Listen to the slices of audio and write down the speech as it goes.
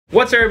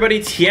What's up everybody,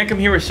 it's Yank. I'm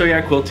here with Sew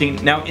Yeah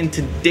Quilting. Now in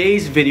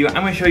today's video,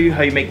 I'm going to show you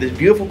how you make this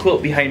beautiful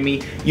quilt behind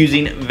me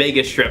using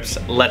Vegas strips.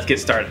 Let's get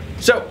started.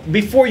 So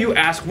before you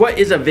ask what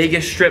is a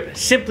Vegas strip,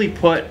 simply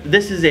put,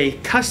 this is a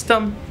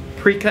custom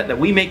pre-cut that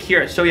we make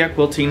here at Sew Yeah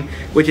Quilting,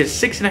 which is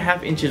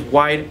 6.5 inches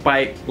wide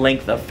by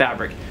length of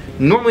fabric.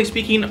 Normally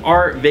speaking,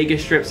 our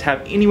Vegas strips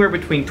have anywhere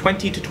between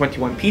 20 to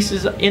 21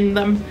 pieces in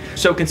them,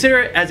 so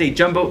consider it as a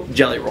jumbo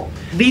jelly roll.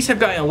 These have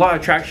gotten a lot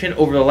of traction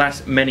over the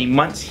last many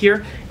months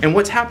here, and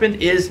what's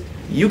happened is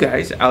you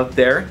guys out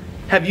there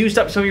have used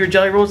up some of your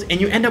jelly rolls and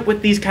you end up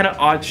with these kind of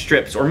odd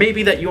strips, or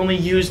maybe that you only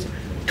used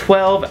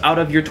 12 out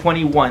of your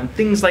 21.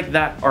 Things like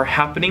that are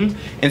happening,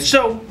 and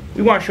so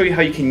we want to show you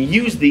how you can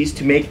use these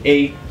to make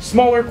a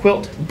smaller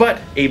quilt,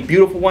 but a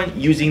beautiful one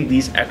using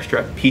these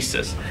extra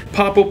pieces.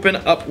 Pop open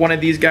up one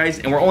of these guys,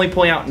 and we're only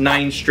pulling out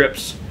 9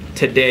 strips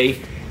today.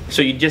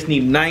 So you just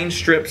need 9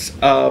 strips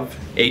of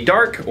a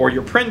dark or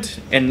your print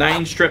and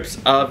 9 strips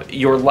of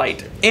your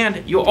light.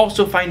 And you'll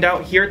also find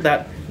out here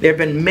that there have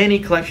been many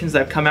collections that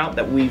have come out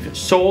that we've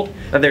sold.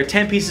 There are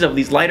 10 pieces of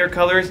these lighter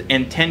colors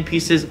and 10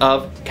 pieces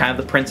of kind of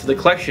the prints of the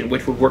collection,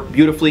 which would work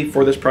beautifully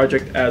for this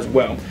project as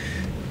well.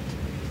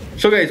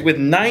 So guys, with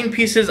 9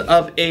 pieces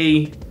of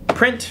a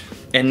print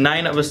and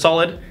 9 of a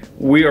solid,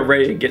 we are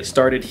ready to get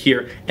started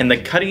here. And the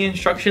cutting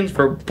instructions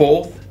for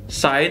both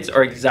sides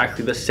are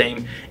exactly the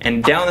same.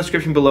 And down in the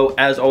description below,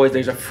 as always,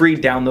 there's a free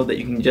download that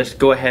you can just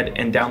go ahead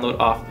and download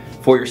off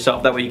for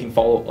yourself. That way you can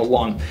follow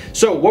along.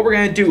 So what we're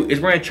gonna do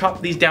is we're gonna chop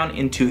these down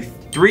into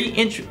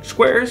 3-inch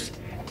squares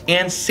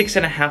and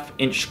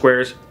 6.5-inch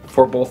squares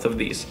for both of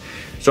these.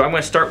 So I'm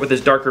gonna start with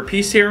this darker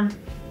piece here.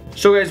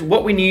 So guys,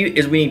 what we need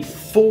is we need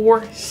 4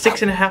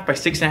 6.5 by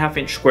 6.5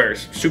 inch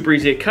squares. Super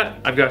easy to cut.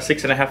 I've got a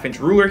 6.5 inch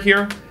ruler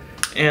here,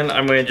 and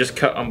I'm gonna just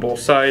cut on both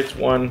sides,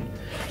 1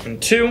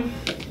 and 2.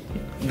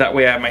 That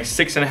way I have my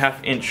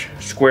 6.5 inch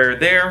square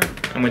there.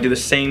 I'm gonna do the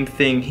same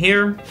thing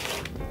here.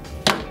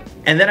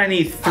 And then I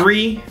need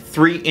 3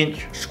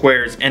 3-inch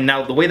squares. And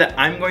now the way that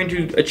I'm going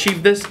to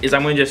achieve this is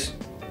I'm gonna just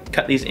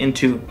cut these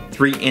into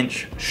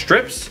 3-inch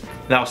strips,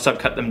 and I'll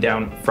subcut them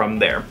down from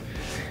there.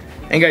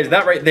 And guys,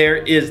 that right there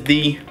is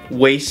the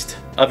waist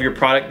of your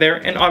product there.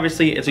 And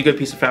obviously it's a good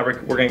piece of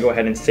fabric. We're gonna go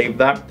ahead and save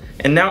that.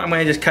 And now I'm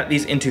gonna just cut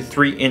these into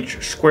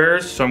 3-inch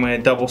squares. So I'm gonna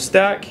double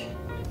stack.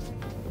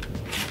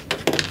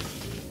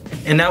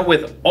 And now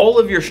with all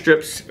of your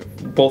strips,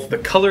 both the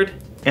colored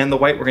and the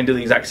white, we're gonna do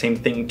the exact same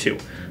thing too.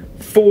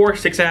 4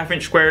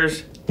 6.5-inch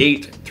squares,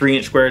 8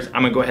 3-inch squares.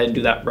 I'm gonna go ahead and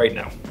do that right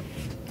now.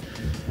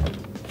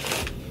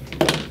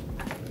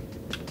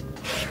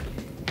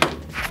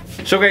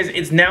 So guys,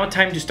 it's now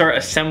time to start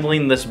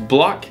assembling this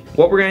block.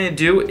 What we're going to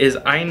do is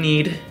I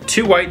need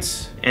 2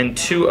 whites and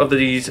 2 of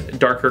these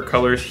darker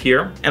colors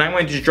here. And I'm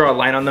going to just draw a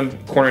line on them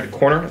corner to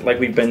corner like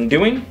we've been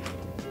doing.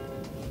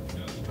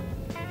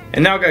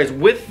 And now guys,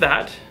 with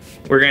that,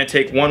 we're going to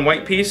take 1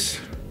 white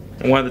piece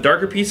and 1 of the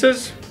darker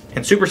pieces.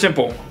 And super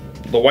simple,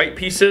 the white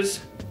pieces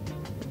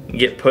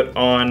get put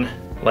on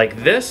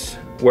like this,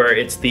 where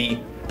it's the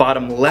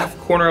bottom left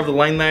corner of the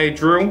line that I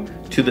drew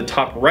to the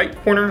top right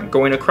corner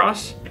going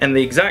across, and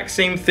the exact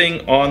same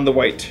thing on the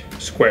white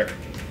square.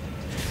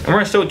 And we're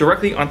gonna sew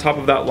directly on top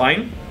of that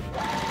line.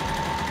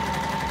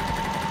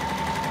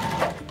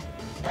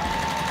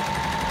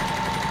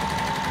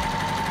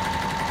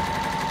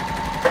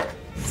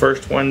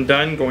 First one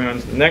done, going on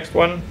to the next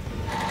one.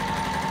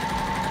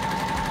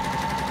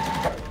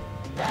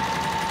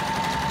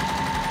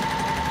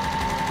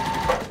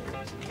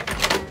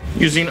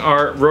 Using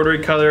our rotary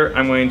cutter,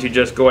 I'm going to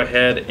just go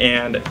ahead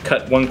and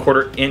cut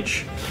 1/4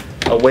 inch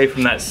away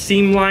from that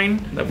seam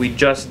line that we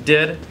just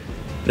did.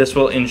 This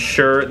will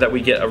ensure that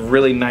we get a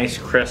really nice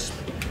crisp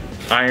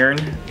iron.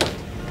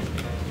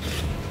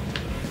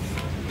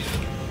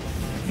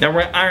 Now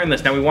we're gonna iron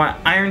this. Now we want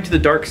iron to the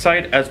dark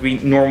side as we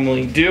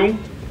normally do.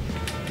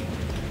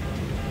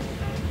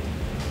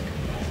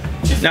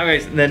 Now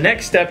guys, the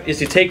next step is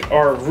to take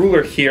our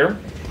ruler here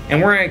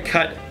and we're gonna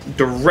cut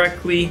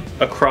directly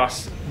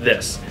across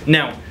this.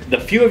 Now, the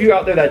few of you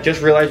out there that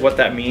just realized what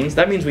that means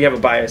we have a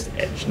biased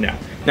edge now.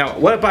 Now,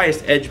 what a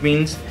biased edge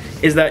means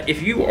is that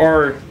if you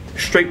are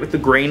straight with the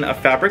grain of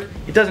fabric,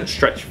 it doesn't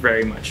stretch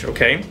very much,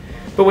 okay?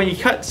 But when you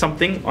cut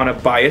something on a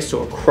bias,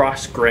 so a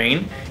cross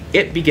grain,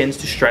 it begins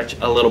to stretch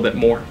a little bit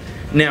more.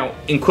 Now,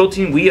 in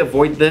quilting, we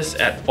avoid this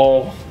at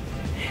all.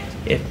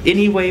 If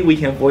any way we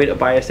can avoid a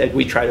biased edge,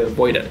 we try to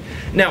avoid it.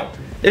 Now,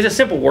 there's a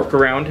simple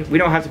workaround. We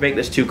don't have to make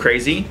this too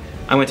crazy.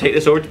 I'm gonna take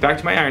this over back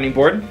to my ironing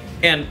board,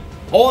 and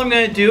all I'm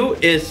gonna do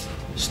is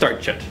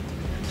starch it.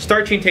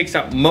 Starching takes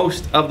out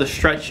most of the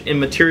stretch in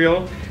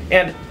material,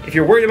 and if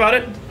you're worried about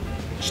it,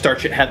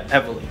 starch it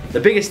heavily. The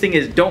biggest thing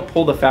is don't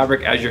pull the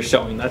fabric as you're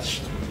sewing. That's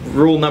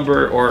rule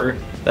number, or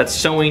that's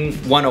sewing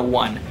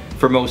 101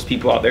 for most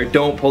people out there.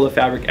 Don't pull the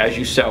fabric as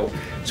you sew.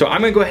 So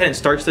I'm gonna go ahead and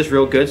starch this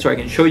real good so I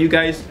can show you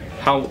guys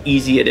how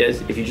easy it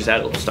is if you just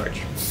add a little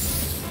starch.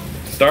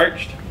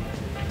 Starched.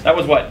 That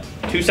was what,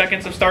 2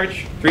 seconds of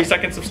starch? 3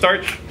 seconds of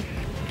starch?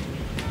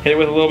 Hit it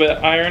with a little bit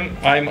of iron.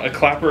 I'm a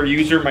clapper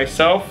user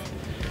myself,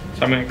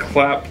 so I'm gonna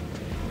clap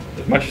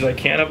as much as I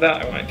can of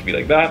that. I want it to be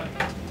like that.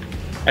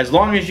 As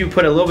long as you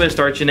put a little bit of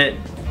starch in it,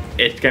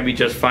 it's gonna be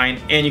just fine,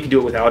 and you can do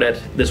it without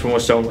it. This one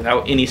was sewn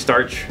without any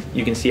starch.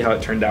 You can see how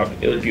it turned out.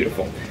 It was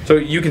beautiful. So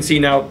you can see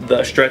now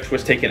the stretch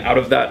was taken out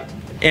of that.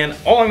 And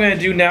all I'm gonna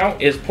do now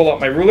is pull out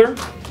my ruler.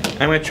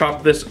 I'm gonna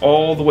chop this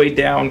all the way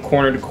down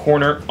corner to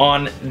corner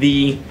on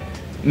the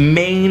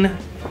main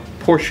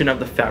portion of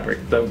the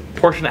fabric. The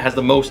portion that has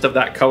the most of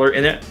that color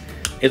in it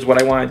is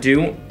what I wanna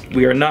do.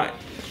 We are not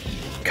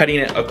cutting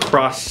it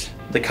across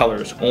the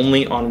colors,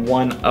 only on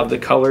one of the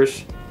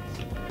colors.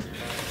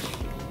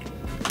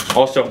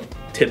 Also,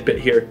 tidbit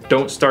here,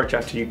 don't starch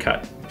after you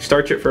cut.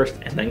 Starch it first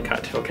and then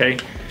cut, okay?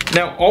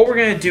 Now, all we're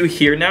gonna do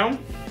here now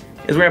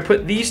is we're gonna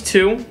put these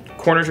two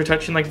corners are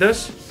touching like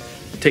this.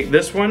 Take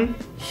this one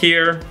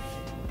here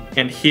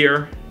and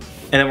here,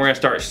 and then we're gonna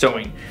start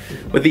sewing.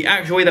 With the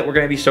actual way that we're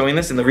gonna be sewing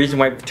this, and the reason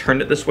why we've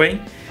turned it this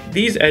way,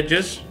 these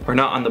edges are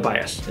not on the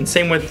bias. And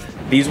same with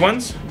these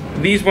ones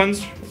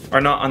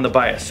are not on the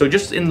bias. So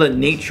just in the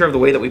nature of the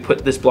way that we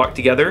put this block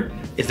together,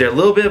 is there a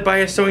little bit of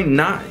bias sewing?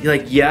 Not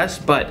like yes,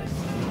 but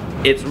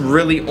it's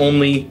really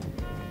only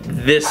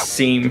this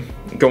seam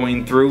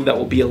going through that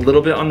will be a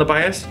little bit on the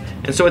bias.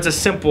 And so it's a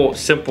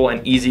simple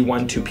and easy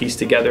one to piece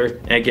together.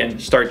 And again,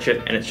 starch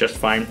it and it's just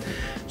fine.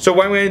 So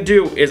what I'm gonna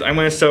do is I'm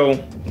gonna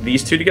sew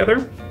these two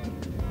together,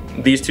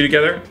 and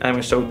I'm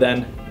gonna sew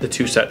then the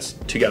two sets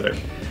together.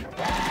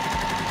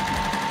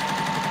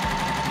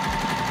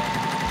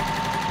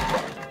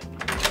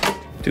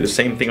 Do the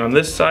same thing on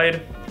this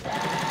side.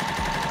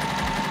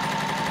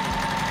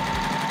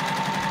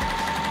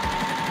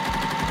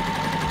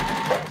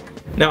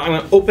 Now I'm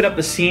gonna open up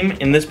the seam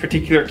in this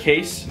particular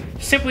case,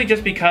 simply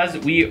just because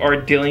we are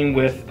dealing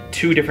with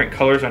two different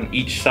colors on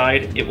each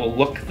side. It will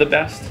look the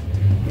best.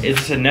 Is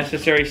this a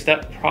necessary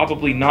step?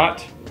 Probably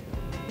not.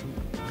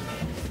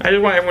 I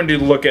just want everyone to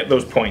look at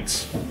those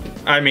points.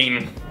 I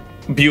mean,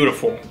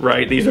 beautiful,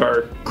 right? These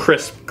are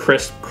crisp,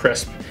 crisp,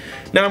 crisp.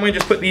 Now I'm gonna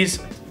just put these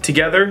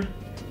together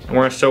and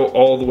we're gonna sew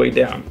all the way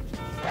down.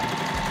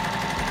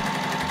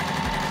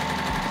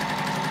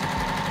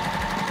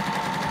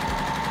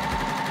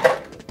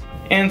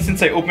 And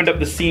since I opened up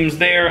the seams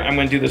there, I'm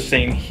gonna do the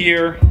same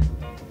here.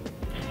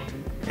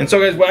 And so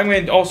guys, what I'm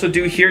gonna also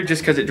do here,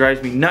 just because it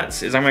drives me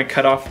nuts, is I'm gonna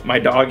cut off my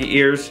dog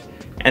ears,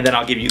 and then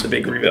I'll give you the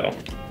big reveal.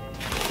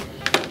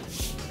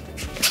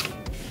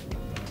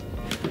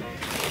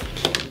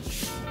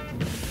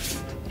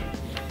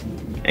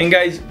 And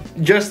guys,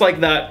 just like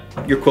that,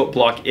 your quilt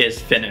block is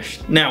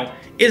finished. Now,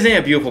 isn't it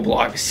a beautiful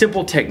block?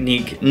 Simple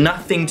technique,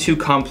 nothing too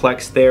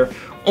complex there,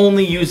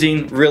 only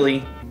using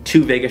really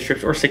 2 Vega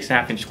strips or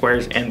 6.5-inch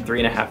squares and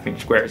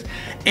 3.5-inch squares.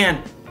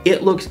 And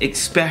it looks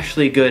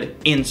especially good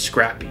in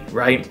scrappy,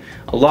 right?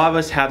 A lot of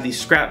us have these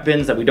scrap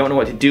bins that we don't know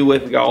what to do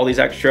with. We got all these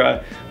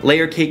extra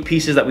layer cake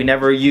pieces that we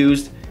never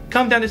used.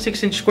 Come down to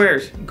 6-inch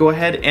squares. Go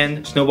ahead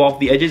and snowball off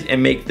the edges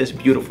and make this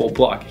beautiful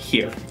block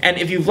here. And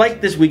if you've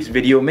liked this week's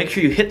video, make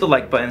sure you hit the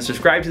like button,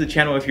 subscribe to the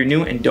channel if you're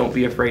new, and don't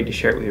be afraid to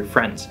share it with your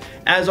friends.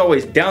 As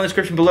always, down in the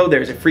description below,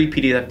 there's a free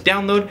PDF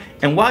download.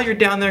 And while you're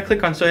down there,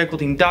 click on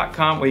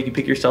SewYaQuilting.com where you can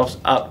pick yourselves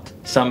up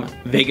some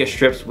Vega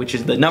strips, which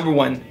is the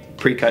 #1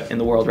 pre-cut in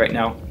the world right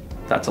now.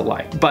 That's a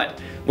lie. But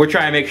we're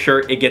trying to make sure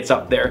it gets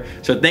up there.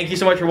 So thank you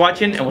so much for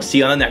watching, and we'll see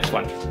you on the next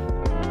one.